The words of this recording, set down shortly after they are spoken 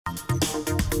Mike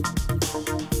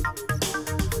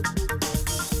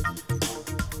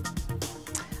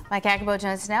Agerbo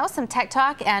joins us now with some tech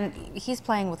talk, and he's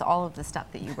playing with all of the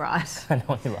stuff that you brought. I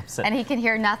know, he loves it. And he can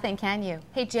hear nothing, can you?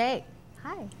 Hey, Jay.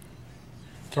 Hi.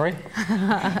 Sorry?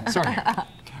 Sorry.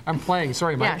 I'm playing.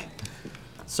 Sorry, Mike. Yeah.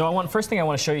 So first thing I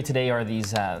want to show you today are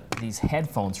these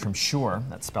headphones from Shure.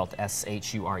 That's spelled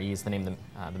S-H-U-R-E is the name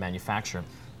of the manufacturer.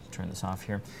 Turn this off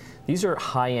here. These are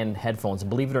high-end headphones, and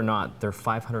believe it or not, they're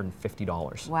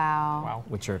 $550. Wow.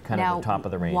 Which are kind now, of the top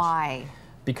of the range. Why?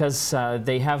 Because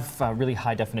they have really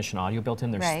high-definition audio built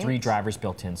in. There's right. 3 drivers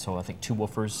built in, so I think 2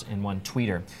 woofers and 1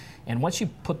 tweeter. And once you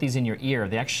put these in your ear,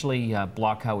 they actually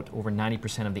block out over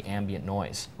 90% of the ambient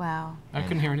noise. Wow. I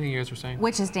couldn't hear anything you guys were saying.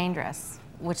 Which is dangerous,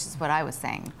 which is what I was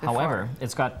saying before. However,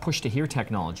 it's got push-to-hear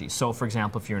technology. So, for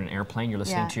example, if you're in an airplane, you're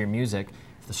listening to your music,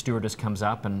 if the stewardess comes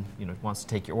up and wants to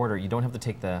take your order, you don't have to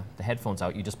take the headphones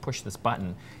out. You just push this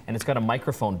button, and it's got a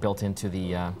microphone built into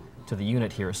the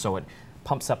unit here, so it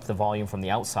pumps up the volume from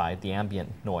the outside, the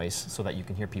ambient noise, so that you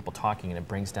can hear people talking, and it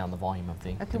brings down the volume of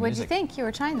the Okay, what did you think? You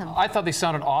were trying them. I thought they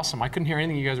sounded awesome. I couldn't hear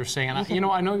anything you guys were saying. And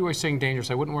I know you were saying dangerous.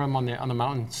 I wouldn't wear them on the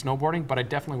mountain snowboarding, but I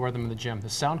definitely wear them in the gym.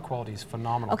 The sound quality is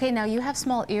phenomenal. Okay, now you have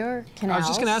small ear canals. I was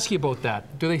just going to ask you about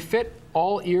that. Do they fit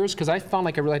all ears? Because I found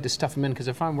like I really had to stuff them in, because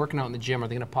if I'm working out in the gym, are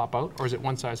they going to pop out, or is it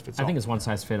one size fits all? I think it's one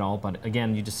size fits all, but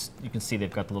again, you can see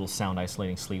they've got the little sound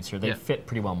isolating sleeves here. They fit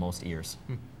pretty well most ears.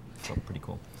 So pretty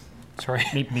cool. Sorry.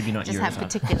 Maybe not just yours. have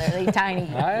particularly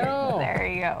tiny. I know. There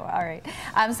you go. All right.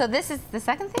 So this is the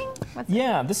second thing?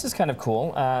 This is kind of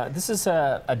cool. This is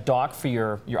a dock for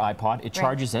your iPod. It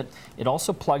charges it. It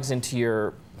also plugs into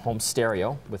your home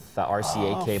stereo with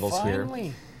RCA cables finally.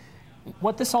 here.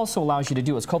 What this also allows you to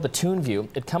do is called the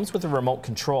TuneView. It comes with a remote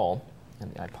control,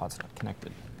 and the iPod's not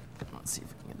connected. Let's see if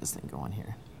we can get this thing going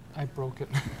here. I broke it.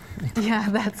 Yeah,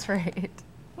 that's right.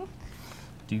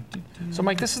 So,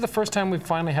 Mike, this is the first time we've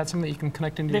finally had something that you can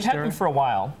connect into your stereo? They've had them for a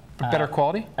while. Better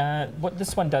quality? What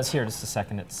this one does here, just a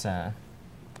second, it's... let's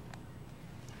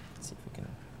see if we can...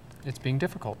 It's being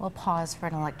difficult. We'll pause for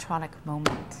an electronic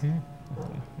moment.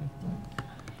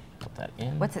 Put that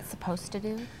in. What's it supposed to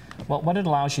do? Well, what it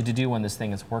allows you to do when this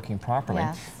thing is working properly,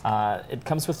 it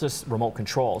comes with this remote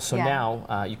control. So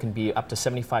now you can be up to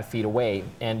 75 feet away,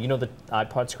 and you know the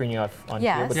iPod screen you have on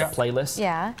here with the playlist?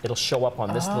 Yeah. It'll show up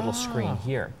on this little screen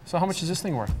here. So how much is this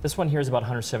thing worth? This one here is about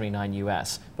 $179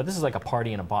 US, but this is like a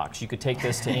party in a box. You could take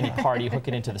this to any party, hook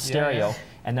it into the stereo,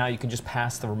 and now you can just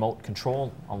pass the remote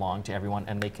control along to everyone,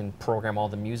 and they can program all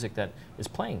the music that is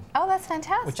playing. Oh, that's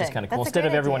fantastic. Which is kind of cool. Instead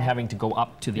of everyone having to go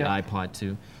up to the iPod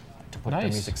to put their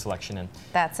music selection in.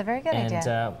 That's a very good idea.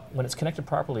 And when it's connected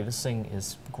properly, this thing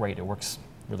is great. It works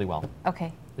really well.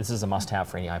 Okay. This is a must-have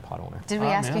for any iPod owner. Did we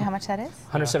ask you how much that is?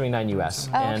 $179 US.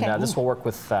 Oh, okay. And this will work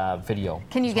with video.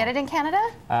 Can you get it in Canada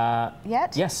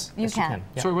yet? Yes. You can.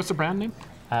 Yeah. Sorry, what's the brand name?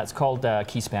 It's called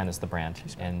Keyspan is the brand,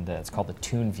 and it's called the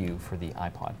TuneView for the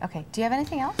iPod. Okay. Do you have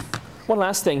anything else? One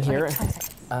last thing here.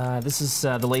 This is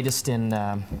the latest in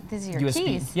These are your USB.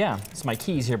 keys. Yeah, it's my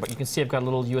keys here, but you can see I've got a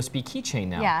little USB keychain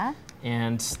now. Yeah.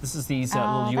 And this is these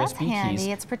little USB that's handy. keys.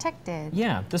 It's protected.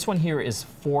 Yeah, this one here is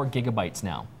 4 gigabytes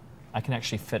now. I can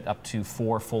actually fit up to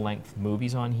 4 full-length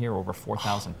movies on here, over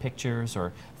 4,000 pictures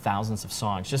or thousands of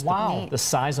songs. Just the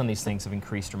size on these things have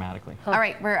increased dramatically. All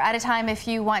right, we're out of time. If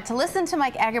you want to listen to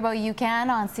Mike Agerbo, you can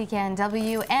on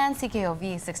CKNW and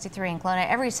CKOV 63 in Kelowna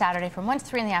every Saturday from 1 to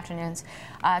 3 in the afternoons.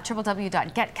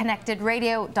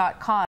 www.getconnectedradio.com.